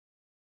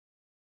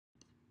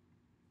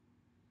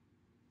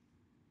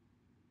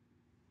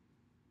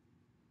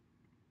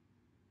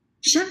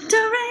Do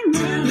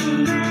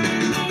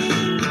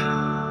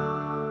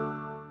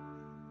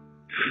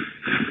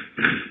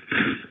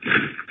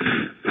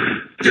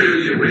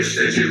you wish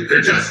that you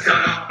could just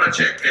cut up a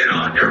chicken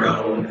on your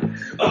own?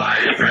 Buy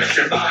it fresh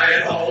and buy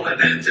it whole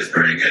and then just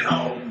bring it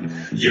home.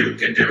 You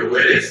can do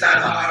it, it's not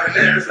hard,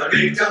 there's no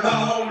need to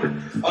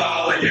moan.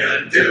 All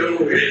you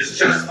do is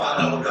just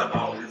follow the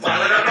bone.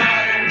 Follow the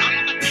bone!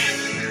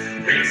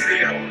 It's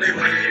the only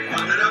way,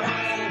 follow the bone.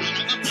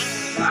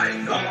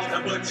 Like all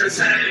the butchers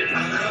say,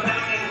 follow the bone.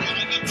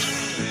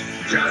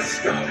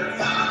 Just go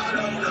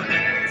follow the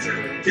bone to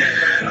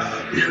get a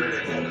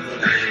beautiful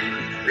fillet.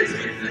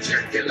 Between the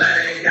chicken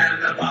leg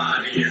and the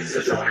body is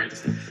a joint.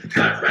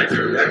 Cut right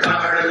through the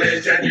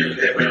cartilage and you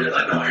it will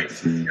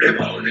anoint. Your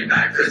bony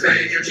backers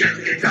make your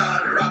chicken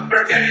cutter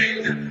upper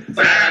king.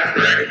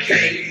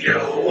 Fabricate,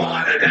 you'll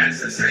want to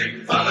dance and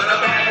sing. Follow the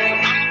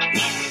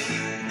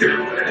bone.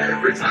 Do it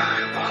every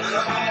time. Follow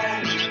the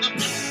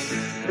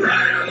bone.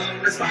 Right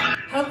along the spine.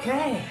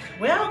 Okay,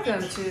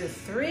 welcome to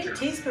 3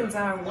 teaspoons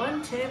on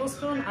 1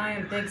 tablespoon. I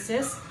am Big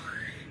Sis.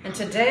 And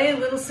today,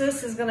 little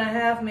sis is gonna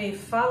have me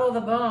follow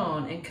the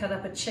bone and cut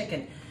up a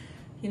chicken.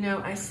 You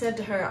know, I said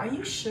to her, are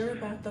you sure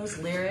about those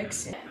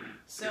lyrics?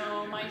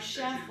 So my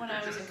chef, when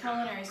I was in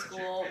culinary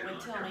school, would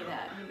tell me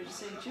that. He would just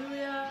say,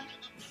 Julia,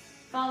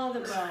 follow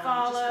the bone.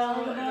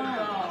 Follow the bone.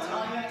 That's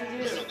all you have to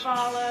do.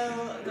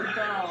 Follow the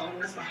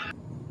bone.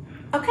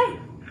 Okay.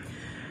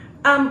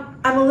 I'm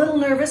a little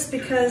nervous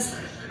because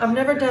I've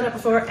never done it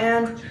before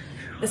and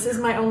this is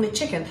my only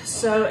chicken.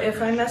 So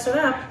if I mess it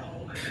up,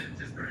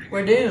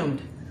 we're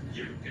doomed.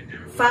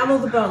 Follow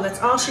the bone, that's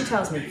all she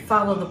tells me,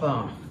 follow the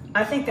bone.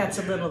 I think that's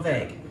a little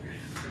vague,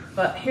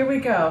 but here we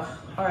go.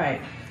 All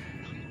right.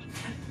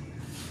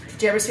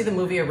 Did you ever see the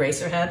movie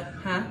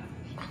Eraserhead? Huh?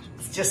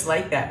 It's just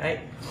like that,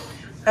 right?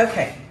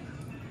 Okay.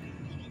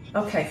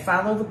 Okay,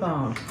 follow the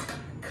bone.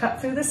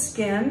 Cut through the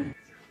skin.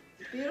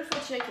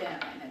 Beautiful chicken,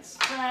 and it's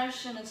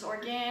fresh and it's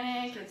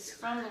organic, it's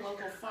from the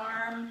local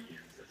farm.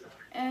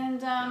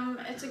 And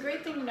it's a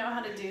great thing to know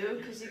how to do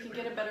because you can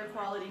get a better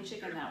quality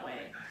chicken that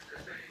way.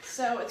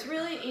 So it's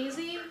really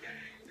easy.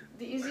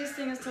 The easiest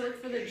thing is to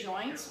look for the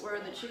joints where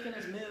the chicken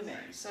is moving.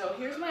 So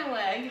here's my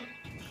leg.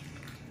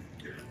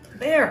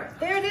 There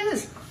it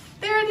is.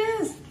 There it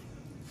is.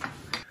 I'm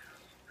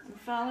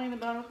following the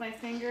bone with my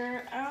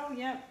finger. Oh,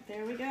 yep,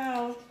 there we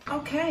go.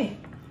 Okay.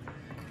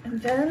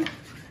 And then,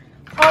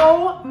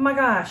 oh my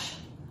gosh.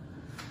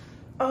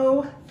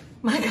 Oh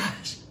my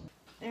gosh.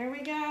 There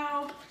we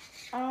go.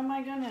 Oh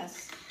my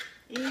goodness.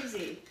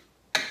 Easy.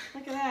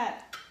 Look at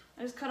that.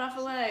 I just cut off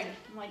a leg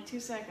in like 2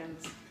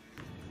 seconds.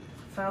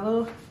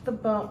 Follow the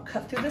bone,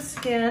 cut through the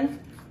skin.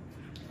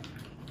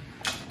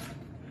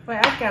 Boy,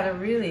 I've got a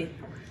really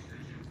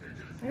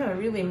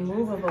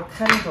movable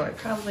cutting board.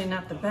 Probably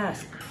not the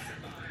best.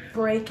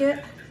 Break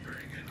it,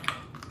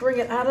 bring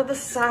it out of the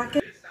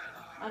socket.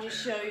 I'll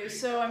just show you.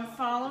 So I'm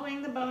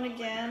following the bone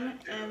again,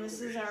 and this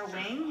is our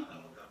wing,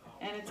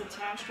 and it's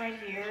attached right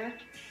here.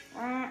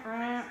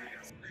 I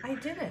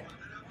did it.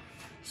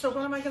 So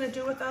what am I going to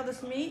do with all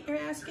this meat, you're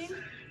asking?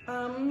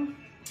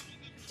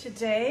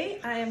 Today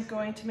I am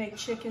going to make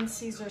chicken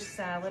Caesar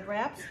salad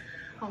wraps,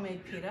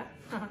 homemade pita,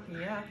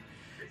 yeah.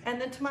 And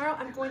then tomorrow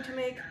I'm going to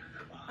make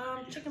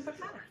chicken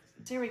piccata.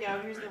 So here we go,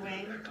 here's the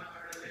wing.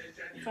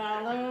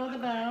 Follow the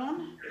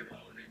bone.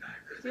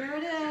 Here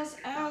it is.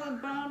 Oh, the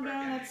bone,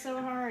 that's so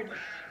hard.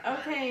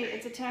 Okay,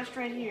 it's attached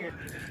right here.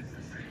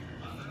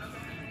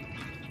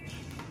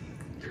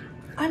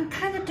 I'm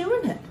kind of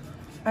doing it.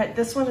 All right,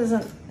 this one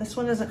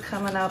isn't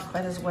coming out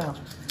quite as well.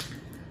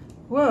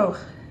 Whoa,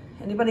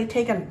 anybody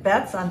taking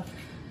bets on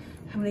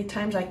how many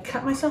times I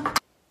cut myself?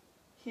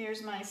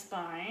 Here's my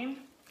spine,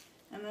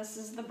 and this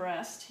is the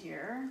breast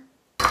here.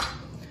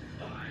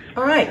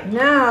 All right,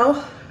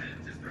 now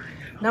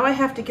I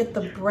have to get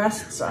the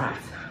breasts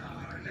off.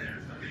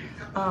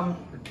 I'm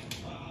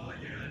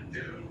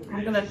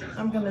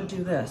gonna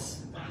do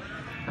this.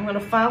 I'm gonna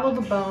follow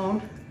the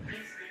bone.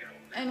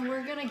 And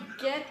we're gonna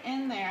get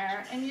in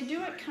there, and you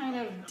do it kind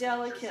of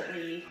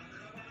delicately.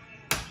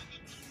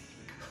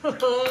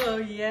 Oh,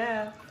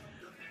 yeah.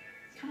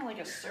 Kind of like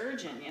a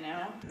surgeon, you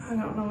know? I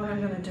don't know what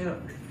I'm gonna do.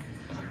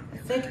 I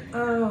think,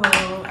 oh,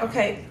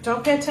 okay.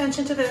 Don't pay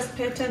attention to this.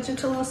 Pay attention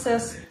to little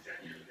sis.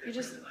 You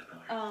just,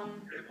 I'm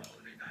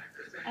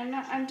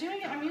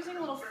using a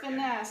little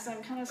finesse.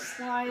 I'm kind of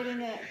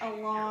sliding it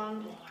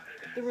along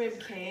the rib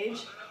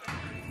cage.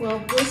 Well,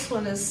 this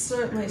one is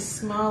certainly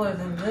smaller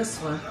than this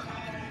one.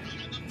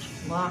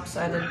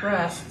 Lopsided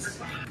breasts.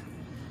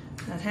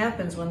 That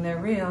happens when they're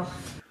real.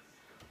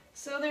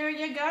 So there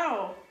you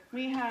go.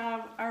 We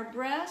have our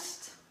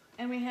breast,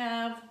 and we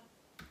have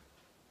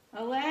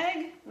a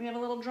leg. We have a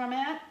little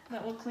drumette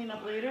that we'll clean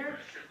up later.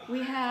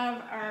 We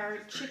have our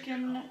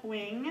chicken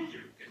wing,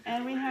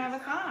 and we have a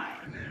thigh.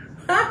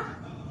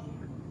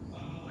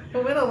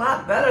 It went a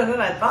lot better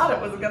than I thought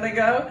it was gonna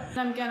go.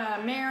 I'm gonna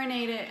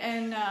marinate it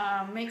and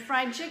make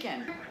fried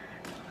chicken.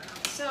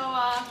 So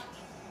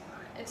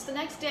it's the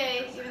next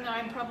day, even though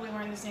I'm probably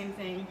wearing the same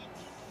thing.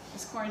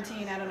 It's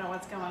quarantine, I don't know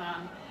what's going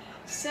on.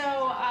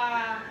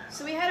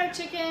 So we had our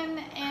chicken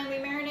and we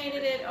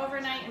marinated it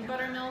overnight in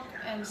buttermilk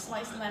and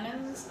sliced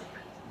lemons.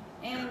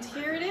 And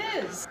here it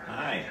is.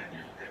 Hi.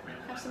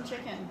 Have some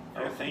chicken.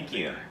 Oh, thank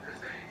you.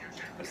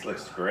 This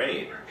looks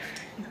great.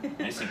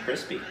 Nice and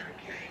crispy.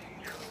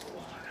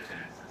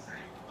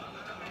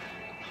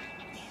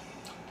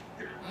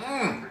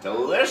 Mmm,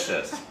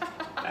 delicious.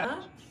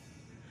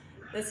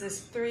 This is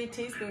 3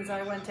 teaspoons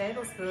or 1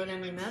 tablespoon,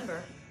 and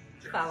remember,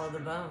 follow the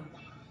bone.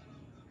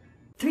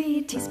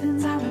 3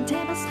 teaspoons or 1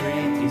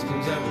 tablespoon. 3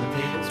 teaspoons or 1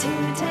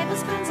 tablespoon. 2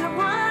 tablespoons or 1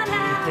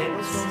 ounce. 2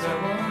 tablespoons or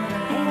 1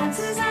 ounce. 8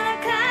 ounces in a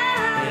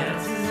cup. 8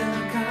 ounces in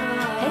a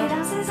cup. 8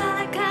 ounces in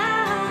a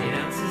cup. 8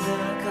 ounces in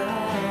a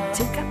cup.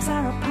 2 cups